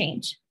they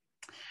change?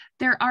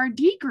 Their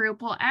RD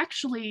group will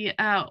actually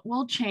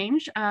will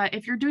change.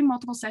 If you're doing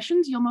multiple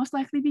sessions, you'll most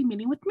likely be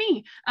meeting with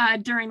me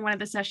during one of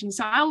the sessions.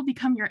 So I will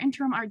become your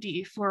interim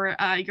RD for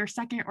your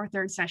second or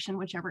third session,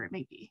 whichever it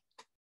may be.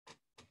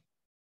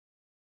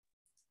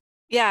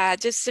 Yeah,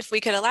 just if we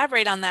could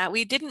elaborate on that,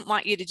 we didn't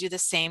want you to do the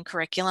same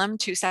curriculum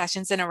 2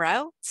 sessions in a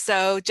row.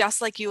 So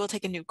just like you will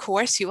take a new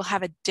course, you will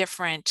have a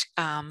different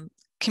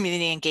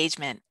community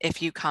engagement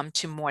if you come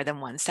to more than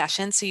one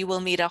session. So you will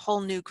meet a whole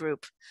new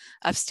group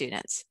of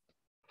students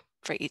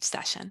for each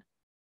session.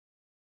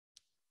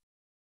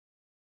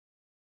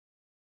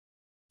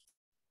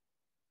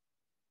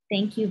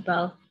 Thank you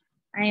both.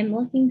 I am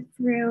looking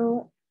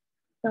through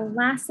the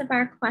last of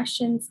our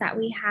questions that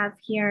we have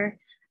here.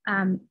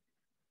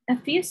 A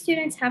few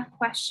students have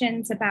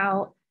questions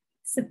about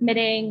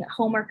submitting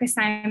homework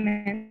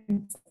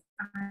assignments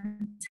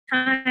on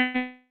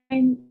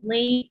time,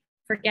 late,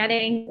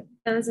 forgetting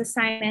those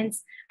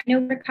assignments. I know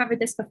we've covered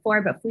this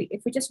before, but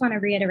if we just want to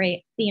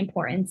reiterate the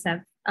importance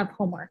of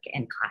homework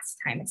and class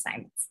time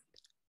assignments.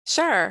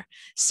 Sure.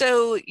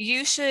 So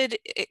you should,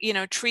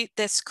 treat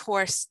this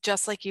course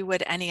just like you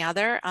would any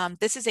other.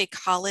 This is a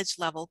college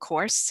level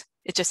course.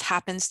 It just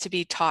happens to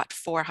be taught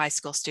for high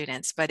school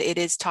students, but it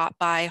is taught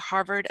by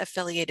Harvard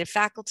affiliated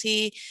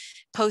faculty,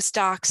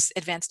 postdocs,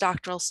 advanced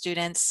doctoral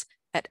students.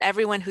 That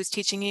everyone who's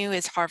teaching you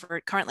is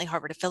currently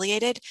Harvard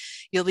affiliated.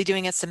 You'll be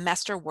doing a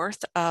semester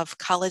worth of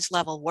college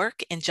level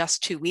work in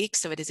just 2 weeks,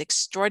 so it is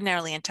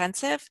extraordinarily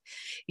intensive.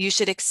 You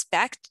should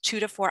expect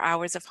 2 to 4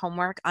 hours of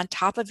homework on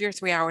top of your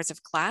 3 hours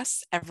of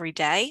class every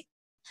day.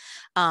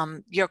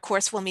 Your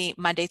course will meet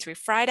Monday through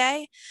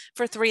Friday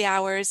for 3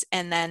 hours,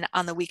 and then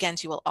on the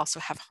weekends you will also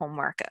have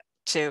homework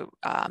to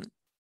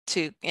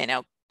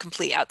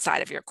complete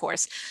outside of your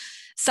course.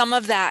 Some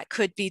of that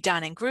could be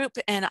done in group,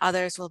 and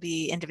others will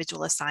be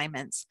individual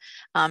assignments.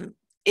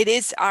 It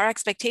is our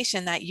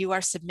expectation that you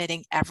are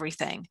submitting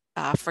everything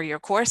for your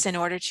course in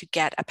order to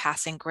get a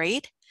passing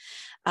grade.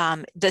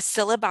 The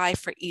syllabi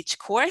for each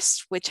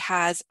course, which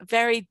has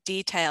very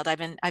detailed,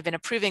 I've been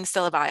approving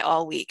syllabi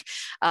all week,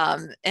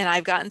 and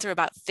I've gotten through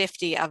about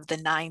 50 of the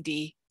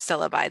 90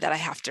 syllabi that I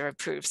have to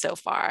approve so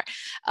far.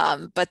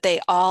 But they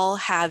all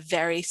have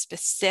very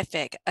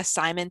specific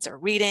assignments or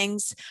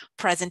readings,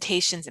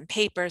 presentations, and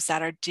papers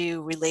that are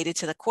due related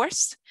to the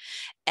course.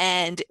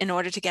 And in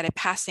order to get a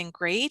passing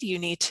grade, you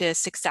need to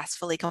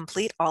successfully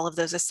complete all of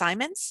those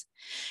assignments.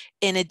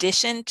 In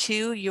addition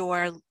to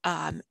your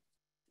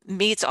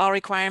meets all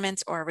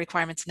requirements or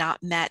requirements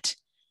not met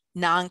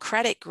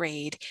non-credit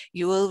grade,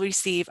 you will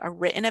receive a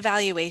written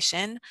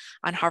evaluation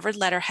on Harvard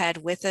letterhead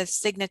with a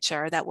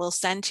signature that we'll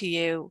send to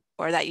you,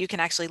 or that you can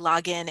actually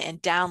log in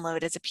and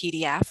download as a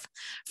PDF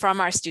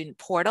from our student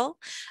portal.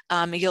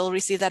 You'll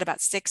receive that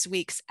about 6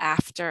 weeks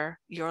after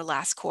your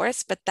last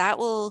course, but that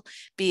will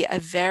be a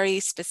very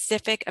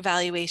specific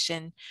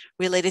evaluation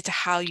related to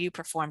how you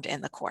performed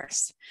in the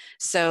course.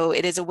 So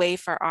it is a way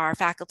for our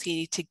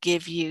faculty to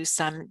give you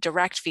some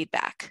direct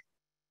feedback.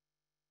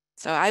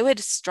 So I would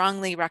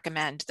strongly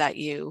recommend that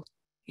you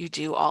you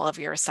do all of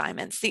your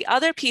assignments. The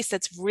other piece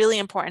that's really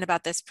important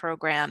about this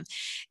program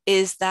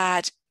is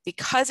that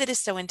because it is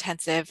so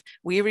intensive,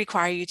 we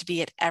require you to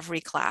be at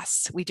every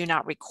class. We do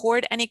not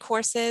record any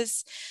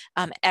courses.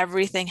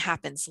 Everything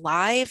happens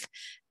live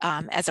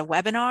as a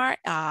webinar,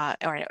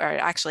 or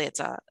actually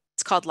it's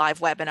called live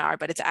webinar,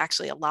 but it's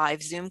actually a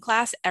live Zoom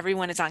class.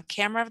 Everyone is on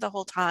camera the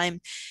whole time.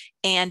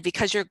 And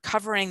because you're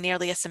covering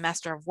nearly a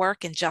semester of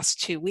work in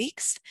just 2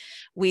 weeks,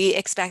 we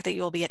expect that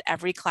you will be at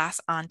every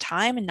class on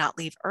time and not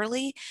leave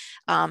early.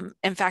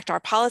 In fact, our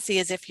policy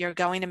is if you're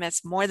going to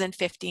miss more than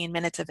 15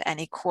 minutes of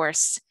any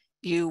course,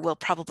 you will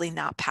probably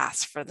not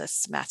pass for the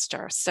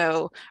semester,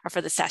 or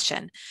for the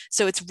session.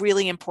 So it's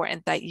really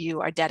important that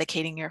you are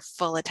dedicating your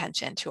full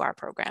attention to our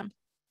program.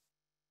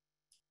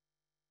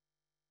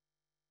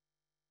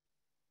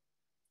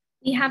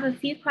 We have a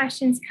few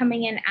questions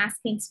coming in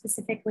asking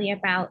specifically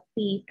about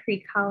the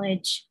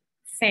pre-college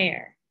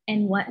fair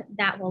and what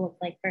that will look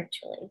like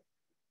virtually.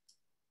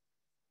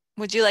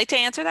 Would you like to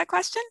answer that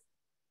question?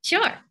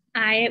 Sure,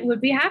 I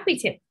would be happy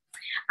to.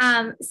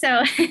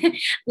 So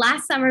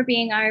last summer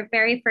being our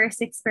very first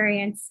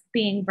experience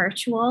being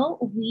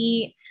virtual,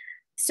 we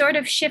sort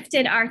of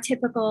shifted our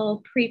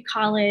typical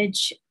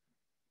pre-college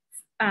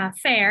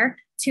fair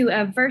to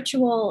a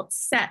virtual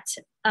set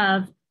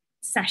of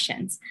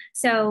sessions.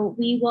 So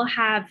we will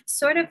have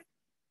sort of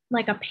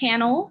like a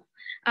panel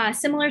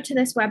similar to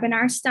this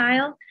webinar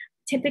style.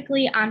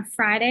 Typically on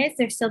Fridays,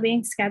 they're still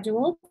being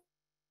scheduled.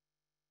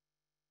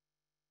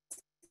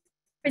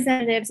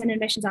 Representatives and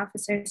admissions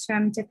officers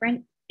from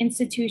different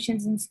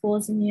institutions and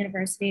schools and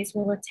universities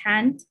will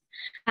attend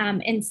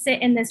and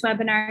sit in this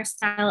webinar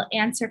style,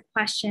 answer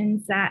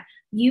questions that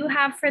you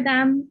have for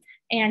them,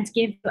 and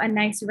give a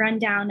nice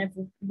rundown of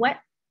what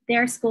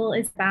their school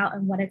is about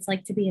and what it's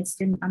like to be a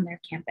student on their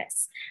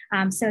campus.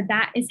 So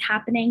that is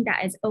happening.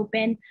 That is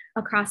open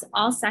across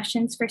all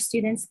sessions for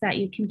students, that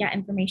you can get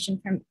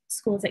information from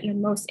schools that you're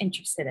most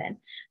interested in.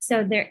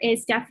 So there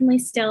is definitely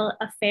still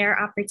a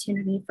fair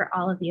opportunity for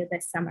all of you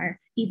this summer,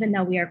 even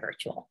though we are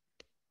virtual.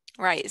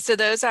 Right, so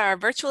those are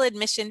virtual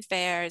admission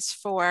fairs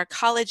for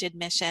college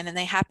admission, and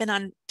they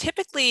happen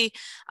typically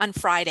on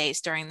Fridays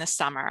during the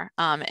summer.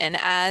 And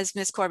as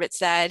Ms. Corbett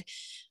said,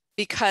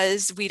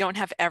 because we don't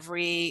have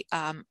every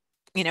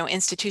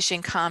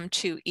institution come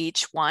to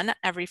each one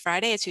every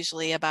Friday, it's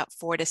usually about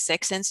 4 to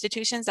 6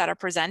 institutions that are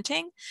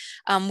presenting.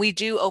 We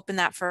do open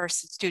that for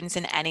students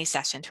in any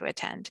session to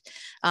attend.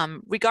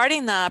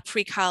 Regarding the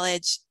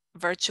pre-college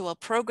virtual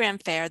program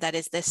fair that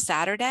is this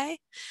Saturday,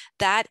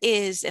 that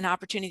is an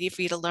opportunity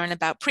for you to learn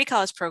about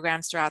pre-college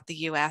programs throughout the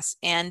US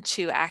and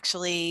to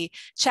actually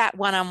chat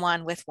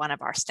one-on-one with one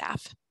of our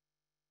staff.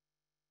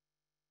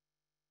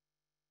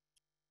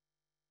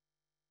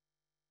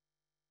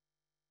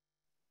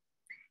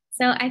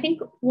 So I think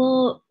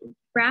we'll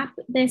wrap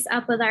this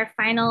up with our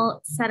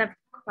final set of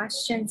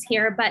questions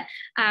here, but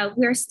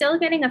we're still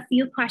getting a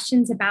few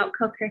questions about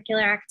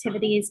co-curricular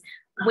activities,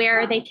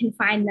 where they can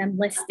find them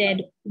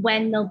listed,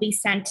 when they'll be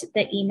sent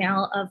the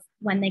email of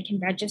when they can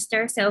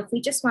register. So if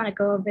we just want to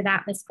go over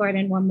that, Ms.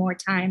 Gordon, one more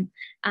time,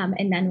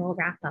 and then we'll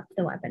wrap up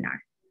the webinar.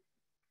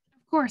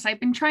 Of course, I've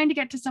been trying to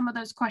get to some of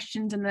those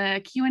questions in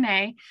the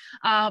Q&A,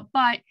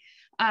 but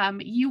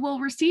you will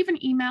receive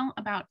an email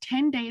about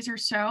 10 days or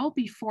so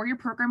before your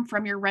program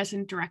from your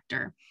resident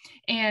director.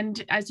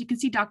 And as you can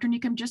see, Dr.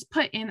 Newcomb just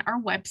put in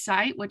our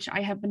website, which I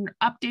have been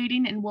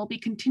updating and will be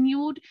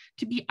continued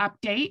to be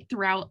update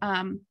throughout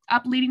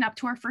leading up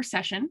to our first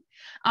session.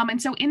 And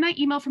so in that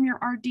email from your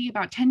RD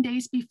about 10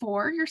 days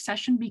before your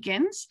session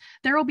begins,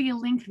 there will be a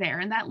link there,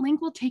 and that link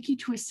will take you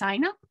to a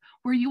sign up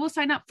where you will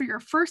sign up for your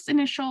first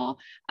initial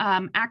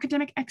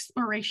academic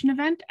exploration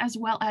event, as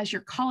well as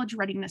your college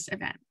readiness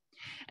event.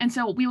 And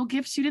so we will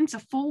give students a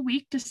full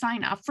week to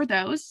sign up for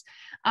those.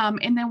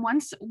 And then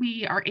once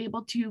we are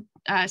able to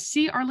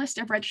see our list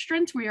of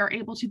registrants, we are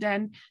able to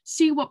then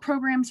see what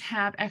programs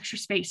have extra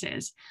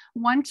spaces.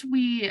 Once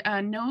we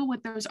know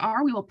what those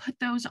are, we will put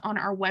those on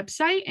our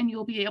website, and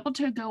you'll be able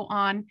to go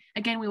on.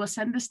 Again, we will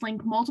send this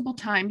link multiple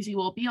times. You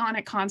will be on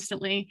it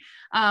constantly,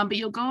 but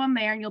you'll go on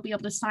there and you'll be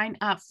able to sign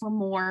up for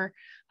more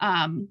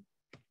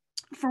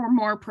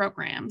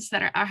programs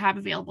that have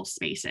available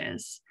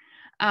spaces.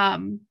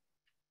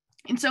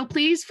 And so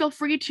please feel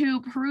free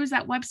to peruse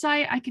that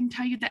website. I can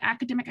tell you the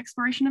academic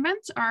exploration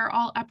events are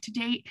all up to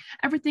date.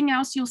 Everything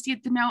else you'll see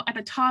at the note at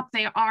the top,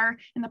 they are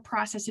in the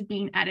process of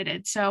being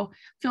edited. So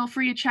feel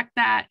free to check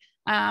that.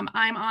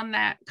 I'm on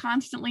that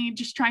constantly,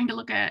 just trying to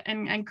look at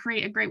and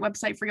create a great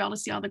website for y'all to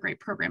see all the great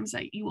programs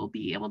that you will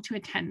be able to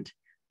attend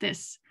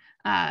this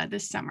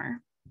summer.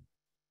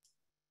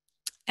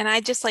 And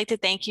I'd just like to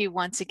thank you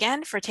once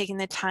again for taking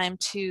the time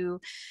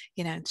to,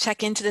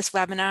 check into this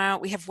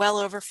webinar. We have well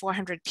over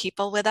 400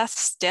 people with us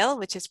still,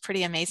 which is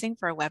pretty amazing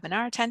for a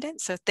webinar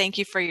attendance. So thank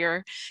you for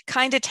your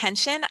kind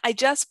attention. I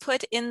just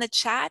put in the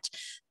chat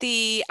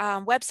the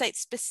website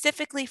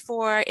specifically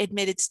for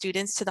admitted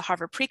students to the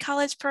Harvard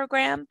Pre-College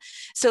program.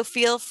 So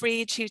feel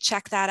free to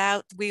check that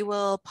out. We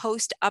will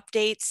post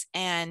updates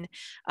and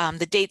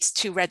the dates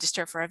to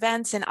register for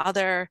events and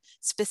other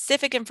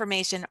specific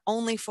information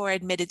only for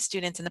admitted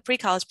students in the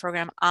pre-college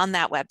program on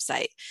that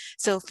website.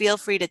 So feel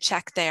free to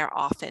check there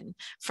often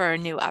for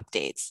new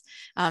updates.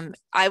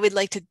 I would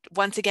like to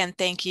once again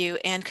thank you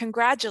and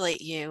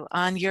congratulate you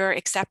on your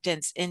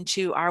acceptance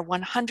into our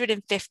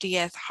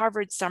 150th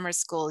Harvard Summer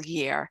School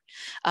year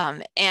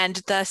and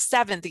the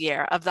 7th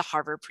year of the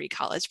Harvard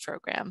Pre-College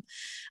program.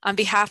 On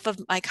behalf of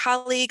my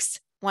colleagues,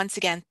 once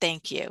again,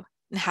 thank you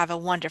and have a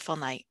wonderful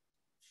night.